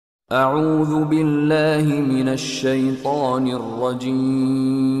أعوذ بالله من الشيطان الرجيم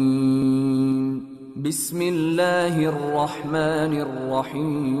بسم الله الرحمن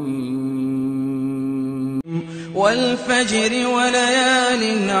الرحيم والفجر وليال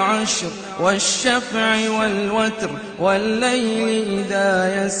عشر والشفع والوتر والليل إذا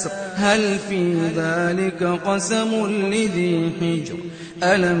يسر هل في ذلك قسم لذي حجر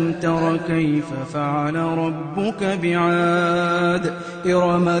ألم تر كيف فعل ربك بعاد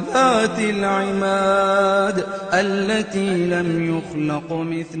إرم ذات العماد التي لم يخلق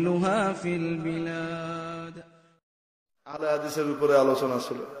مثلها في البلاد আলে হাদিসের উপরে আলোচনা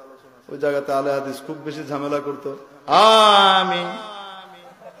ছিল। ওই জায়গাতে আলে হাদিস খুব বেশি ঝামেলা করতো। আমিন,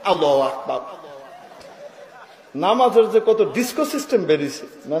 আল্লাহু আকবার। নামাজের যে কত ডিস্কো সিস্টেম বেরিয়েছে,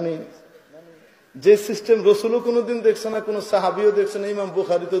 মানে যে সিস্টেম রসুলও কোনোদিন দেখছে না, কোন সাহাবিও দেখছে না, ইমাম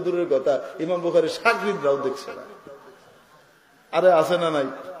বুখারী তো দূরের কথা, ইমাম বুখারীর শাগরিদরাও দেখছে না। আরে আছে না নাই?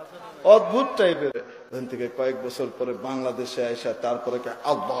 অদ্ভুত টাইপের। ওখান থেকে কয়েক বছর পরে বাংলাদেশে আইসা তারপরে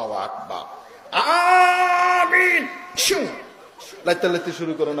আল্লাহু আকবার আমিন লাইতে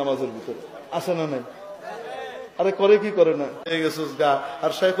শুরু করে নামাজের ভিতরে। আছে না নাই? আরে করে কি করে না?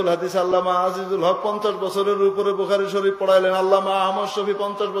 আর শাইখুল হাদিস আল্লামা আজিজুল হক 50 বছরের উপরে বুখারী শরীফ পড়াইলেন। আল্লামা আহমদ শফি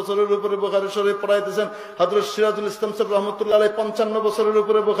 50 বছরের উপরে বুখারী শরীফ পড়াইতেছেন। হযরত সিরাজুল ইসলাম সাহেব রাহমাতুল্লাহ আলাইহি 55 বছরের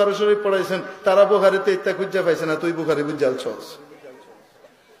উপরে বুখারী শরীফ পড়াইছেন। তারা বুখারীতে ইত্যা খুঁজে পাইছে না, তুই বুখারী বুঝালছস।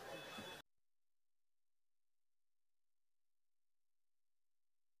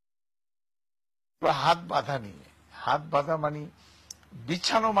 হাত বাঁধা নিয়ে, হাত বাঁধা মানে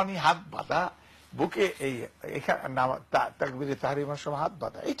বিছানো, মানে হাত বাঁধা বুকে, এই তাকবীরে তাহরিমার সময় হাত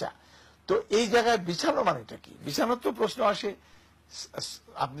বাঁধা, এটা তো এই জায়গায় বিছানো মানেটা কি? বিছানোর তো প্রশ্ন আসে,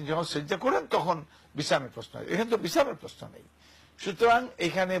 আপনি যখন সিজদা করেন তখন বিছানোর প্রশ্ন আসে, এখানে তো বিছানোর প্রশ্ন নেই। সুতরাং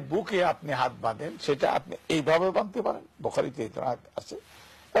এখানে বুকে আপনি হাত বাঁধেন, সেটা আপনি এইভাবে বাঁধতে পারেন, বুখারীতে আছে,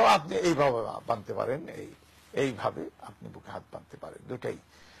 এবং আপনি এইভাবে বাঁধতে পারেন, এইভাবে আপনি বুকে হাত বাঁধতে পারেন, দুটাই।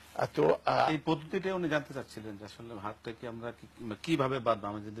 তো এই পদ্ধতিটা উনি জানতে চাচ্ছিলেন যে আসলে হাতটাকে আমরা কিভাবে বাঁধবো,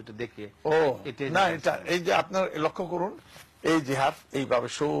 আমরা যদি এটা দেখে। না, এটা এই যে আপনার লক্ষ্য করুন, এই যে হাত এইভাবে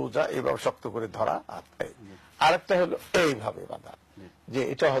সোজা, এইভাবে শক্ত করে ধরা হাত, আরেকটা হলো এইভাবে বাঁধা, যে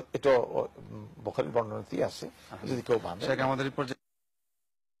এটা বুখারীর বর্ণনাতেই আছে, যদি কেউ বাঁধে। আমাদের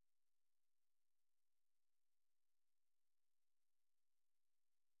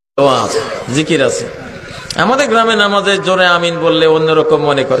জিকির আছে আমাদের গ্রামে, নামাজের জোরে আমিন বললে অন্যরকম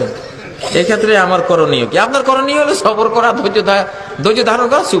মনে করেন। এক্ষেত্রে আমার করণীয় কি? আপনার করণীয় হলো সবর করা, ধৈর্য ধারণ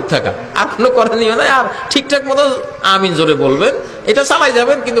করা, চুপ থাকা। আর কোনো করণীয় নাই। আর ঠিকঠাক মতো আমিন জোরে বলবেন, এটা চালাই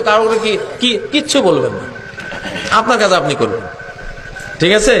যাবেন, কিন্তু কারোর কিচ্ছু বলবেন না, আপনার কাজ আপনি করবেন,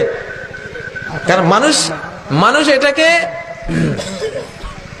 ঠিক আছে? কারণ মানুষ এটাকে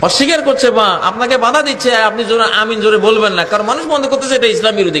অস্বীকার করছে বা আপনাকে বাধা দিচ্ছে, আপনি আমিন জোরে বলবেন না, কারণ মানুষ মনে করতেছে এটা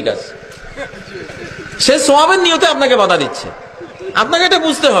ইসলাম বিরোধী কাজ। সে সওয়াবের নিয়তে আপনাকে বাধা দিচ্ছে, আপনাকে এটা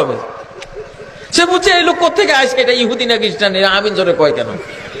বুঝতে হবে। সে বুঝছে এই লোক কোত্থেকে আসছে, এটা ইহুদি না খ্রিস্টান, আমিন জোরে কয় কেন?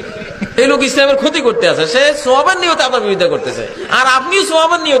 এই লোক ইসলামের ক্ষতি করতে আছে, সে সওয়াবের নিয়তে আপনার বিরোধিতা করতেছে, আর আপনিও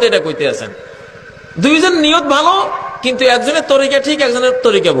সওয়াবের নিয়তে এটা কইতে আছেন। দুইজন নিয়ত ভালো, কিন্তু একজনের তরিকা ঠিক, একজনের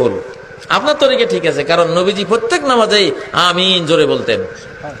তরিকা ভুল। আপনার তরিকা ঠিক আছে, কারণ নবীজি প্রত্যেক নামাজেই আমিন জোরে বলতেন।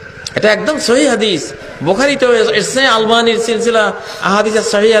 এটা একদম সহিহ হাদিস, বুখারীতে এসেছে, আলবানীর সিলসিলা আহাদিসের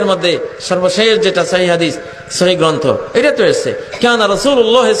সহিহের মধ্যে সর্বশেষ যেটা সহিহ হাদিস, সহিহ গ্রন্থ, এটা তো এসেছে। কানা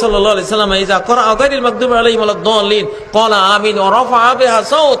রাসূলুল্লাহ সাল্লাল্লাহু আলাইহি ওয়াসাল্লাম ইযা ক্বারা গায়রিল মাগদুবি আলাইহিম ওয়ালাদ-দাল্লিন ক্বালা আমিন ওয়া রাফা'a বিহা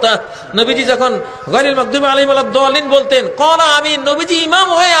সাওতা। নবীজি যখন গায়রিল মাগদুবি আলাইহিম ওয়ালাদ-দাল্লিন বলতেন, ক্বালা আমিন, নবীজি ইমাম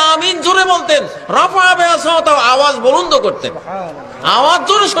হয়ে আমিন জোরে বলতেন, রাফা'a বিহা সাওতা, আওয়াজ বুলন্দ করতেন, আওয়াজ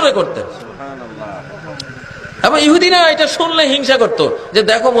জোরে সোরে করতেন। এবং ইহুদিরা এটা শুনলে হিংসা করতো, যে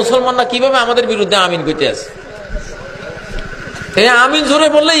দেখো মুসলমানরা কিভাবে আমাদের বিরুদ্ধে আমিন কইতে আছে। এই আমিন জোরে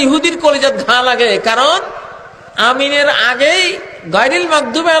বললে ইহুদির কলিজাত ঘা লাগে, কারণ আমিনের আগেই গায়রিল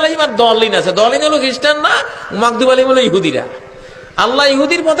মাগদুবি আলাইহিম ওয়ালাদ-দাল্লিন আছে। দাল্লিন হলো খ্রিস্টান না, মাগদুবি আলাইহিম হলো ইহুদিরা। আল্লাহ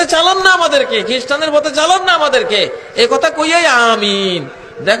ইহুদির পথে চালান না আমাদেরকে, খ্রিস্টানের পথে চালান না আমাদেরকে, এ কথা কইয়াই আমিন।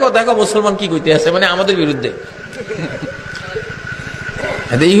 দেখো দেখো মুসলমান কি কইতে আছে, মানে আমাদের বিরুদ্ধে।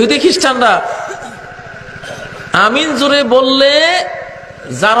 ইহুদি খ্রিস্টানরা আমিন জোরে বললে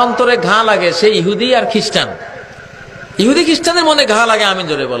যার অন্তরে ঘা লাগে সে ইহুদি আর খ্রিস্টান। ইহুদি খ্রিস্টানের মনে ঘা লাগে আমিন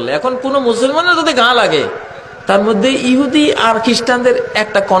জোরে বললে। এখন কোন মুসলমানের যদি ঘা লাগে, তার মধ্যে ইহুদি আর খ্রিস্টানদের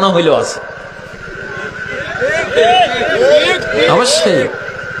একটা কণা হইলেও আছে, অবশ্যই।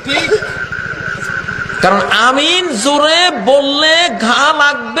 কারণ আমিন জোরে বললে ঘা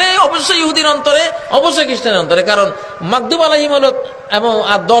লাগবে অবশ্যই ইহুদির অন্তরে, অবশ্যই খ্রিস্টানের অন্তরে। কারণ মাগদুব আলাইহিম হলো এবং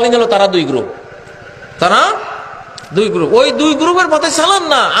দাল্লিন হলো, তারা দুই গ্রুপ, ওই দুই গ্রুপের পথে চালান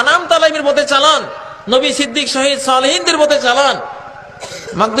না, আনাম তালাইমের পথে চালান, নবী সিদ্দিক শহীদ সালেহিনদের পথে চালান।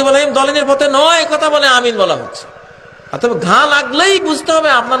 মাগদুব আলাইহিম দলিনের পথে নয় কথা বলে আমিন বলা হচ্ছে। অথবা ঘা লাগলেই বুঝতে হবে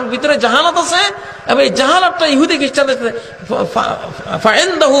আপনার ভিতরে জাহালাত আছে, এবং এই জাহালাতটা ইহুদি খ্রিস্টানদের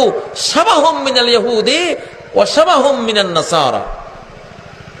ফাইনদাহু শাবাহুম মিনাল ইহুদি ওয়া শাবাহুম মিনান নাসারা।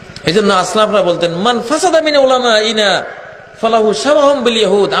 এইজন্য আসলাফরা বলতেন মান ফাসাদা মিন উলামাইনা ফালাহু শাবাহুম বিল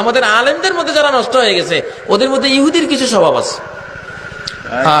ইহুদ। আমাদের আলেমদের মধ্যে যারা নষ্ট হয়ে গেছে ওদের মধ্যে ইহুদির কিছু স্বভাব আছে।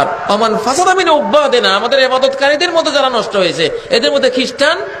 আর অমান ফাসাদা মিন উব্বাদিনা, আমাদের ইবাদতকারীদের মধ্যে যারা নষ্ট হয়েছে এদের মধ্যে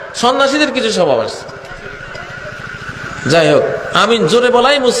খ্রিস্টান সন্ন্যাসীদের কিছু স্বভাব আছে। যাই হোক, আমিন জোরে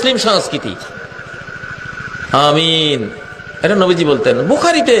বলাই মুসলিম সংস্কৃতি। আমিন এটা নবীজি বলতেন।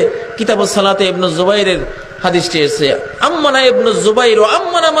 বুখারীতে কিতাবুস সালাতে ইবনে জুবাইরের হাদিসটি এসেছে, আম্মানা ইবনে জুবাইর ওয়া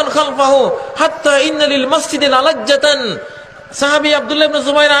আম্মানা মান খালফাহু হাত্তা ইন্না লিল মাসজিদি লাজ্জাতান। সাহাবী আব্দুল্লাহ ইবনে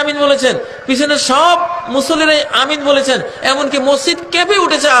জুবাইর আমিন বলেছেন, পিছনে সব মুসল্লিরা আমিন বলেছেন, এমনকি মসজিদ কেঁপে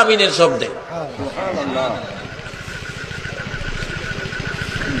উঠেছে আমিনের শব্দে।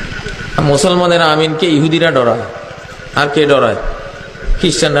 মুসলমানের আমিনকে ইহুদিরা ডরায়, আর কে ডরায়?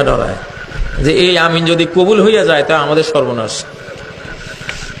 খ্রিস্টানরা ডরায় যে এই আমিন যদি কবুল হইয়া যায় তা আমাদের সর্বনাশ।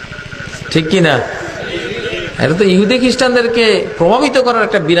 ঠিক কিনা? এটা তো ইহুদি খ্রিস্টানদেরকে প্রভাবিত করার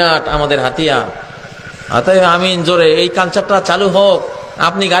একটা বিরাট আমাদের হাতিয়ার। অতএব আমিন জোরে এই কালচারটা চালু হোক।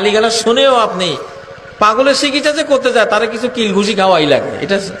 আপনি গালিগালাজ শুনেও আপনি পাগলের চিকিৎসা যে করতে যায় তারা কিছু কিল ঘুষি খাওয়াই লাগে,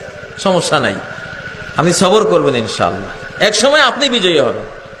 এটা সমস্যা নাই, আপনি সবর করবেন ইনশাআল্লাহ, এক সময় আপনি বিজয়ী হবেন।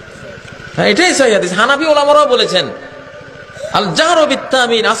 হ্যাঁ, এটাই সহিহ হাদিস। হানাফি ওলামারাও বলেছেন আল জাহরু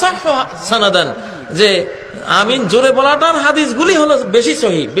বিত-তামিন আসাহহু সানাদান, যে আমিন জোরে বলাটার হাদিসগুলি হলো বেশি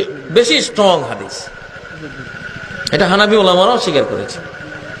সহিহ, বেশি স্ট্রং হাদিস। এটা হানাফি ওলামারাও স্বীকার করেছে।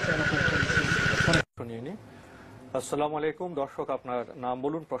 আসসালামু আলাইকুম, দর্শক আপনার নাম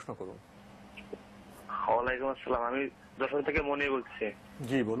বলুন, প্রশ্ন করুন। ওয়ালাইকুম আসসালাম, আমি যশোর থেকে মনি বলছি।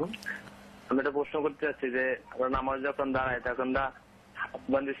 জি বলুন। আমি একটা প্রশ্ন করতে চাচ্ছি যে আমরা নামাজ যখন দাঁড়াই তখন হাত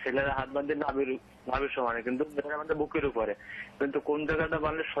বান্ধি, ছেলেরা হাত বান্ধি নাভির সমানে, কিন্তু আমাদের বুকের উপরে, কিন্তু কোন জায়গাটা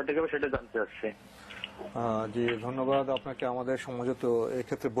বানলে সঠিক হবে সেটা জানতে চাচ্ছি। জি ধন্যবাদ আপনাকে। আমাদের সমাজে তো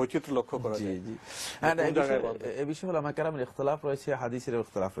এক্ষেত্রে বৈচিত্র্য লক্ষ্য করা যায়। এই বিষয়ে ওলামায়ে কেরামের ইখতিলাফ রয়েছে, হাদিসের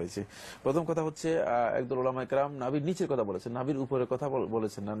ইখতিলাফ রয়েছে। প্রথম কথা হচ্ছে একদল ওলামায়ে কেরাম নাভির নিচের কথা বলেছেন, নাভির উপরের কথা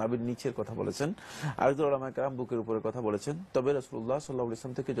বলেছেন না, নাভির নিচের কথা বলেছেন। আরেকদল ওলামায়ে কেরাম বুকের উপরের কথা বলেছেন। তবে রাসূলুল্লাহ সাল্লাল্লাহু আলাইহি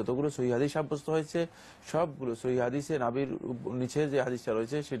ওয়াসাল্লাম থেকে যতগুলো সহিহ হাদিস সাব্যস্ত হয়েছে সবগুলো সহিহ হাদিসে নাভির নিচে যে হাদিসটা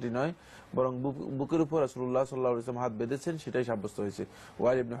রয়েছে সেটি নয়, বরং বুকের উপর রাসূলুল্লাহ সাল্লাল্লাহু আলাইহি ওয়াসাল্লাম হাত বেঁধেছেন সেটাই সাব্যস্ত হয়েছে।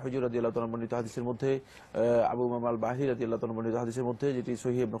 ওয়াইল ইবনে হুজর রাদিয়াল্লাহু তাআলা বর্ণিত হাদিসের মধ্যে, আবু উমামা আল বাহিরি রাদিয়াল্লাহু তাআলা বর্ণিত হাদিসের মধ্যে, যেটি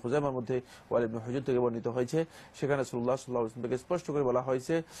সহিহ ইবনে খুজাইমার মধ্যে ওয়াইল ইবনে হুজর থেকে বর্ণিত হয়েছে, সেখানে রাসূলুল্লাহ সাল্লাল্লাহু আলাইহি ওয়াসাল্লাম থেকে স্পষ্ট করে বলা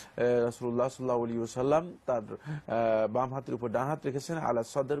হয়েছে রাসূলুল্লাহ সাল্লাল্লাহু আলাইহি ওয়াসাল্লাম তার বাম হাতের উপর ডান হাত রেখেছেন, আলা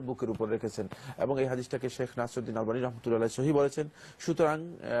সদর বুকের উপর রেখেছেন, এবং এই হাদিসটাকে শেখ নাসিরউদ্দিন আলবানী রাহমাতুল্লাহ আলাইহি সহিহ বলেছেন। সুতরাং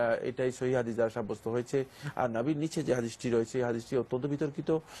এটাই সহিহ হাদিস দ্বারা সাব্যস্ত হয়েছে। আর নাভির নিচে যে হাদিসটি রয়েছে এই হাদিসটি অত্যন্ত বিতর্কিত,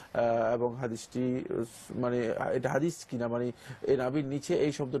 এবং হাদিসটি মানে এটা হাদিস কিনা, মানে এই নাভির নিচে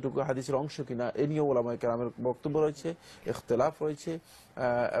এই শব্দটুকু হাদিসের অংশ কিনা এ নিয়ে ওলামায়ে কেরামের বক্তব্য রয়েছে, ইখতিলাফ রয়েছে।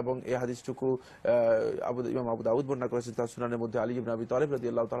 এবং এই হাদিসটুকু ইমাম আবু দাউদ বর্ণনা করেছেন তার সুনানের মধ্যে, আলী ইবনে আবি তালিব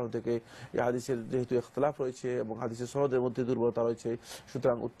রাদিয়াল্লাহু তাআলা থেকে। এই হাদিসের যেহেতু ইখতিলাফ রয়েছে এবং হাদিসের সনদের মধ্যে দুর্বলতা রয়েছে,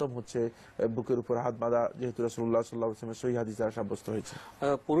 সুতরাং উত্তম হচ্ছে বুকের উপর হাত বাঁধা, যেহেতু রাসূলুল্লাহ সাল্লাল্লাহু আলাইহি ওয়াসাল্লামের সহিহ হাদিস দ্বারা সাব্যস্ত হয়েছে।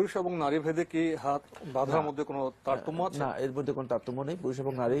 পুরুষ এবং নারী ভেদে কি হাত বাঁধার মধ্যে কোনো তারতম্য আছে? না, এর মধ্যে কোনো তারতম্য নেই, পুরুষ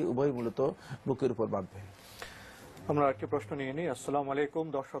এবং নারী উভয় মূলত বুকের উপর বাঁধবে। আমরা আরেকটি প্রশ্ন নিয়ে নিই। আসসালামু আলাইকুম,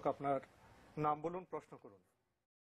 দর্শক আপনার নাম বলুন, প্রশ্ন করুন।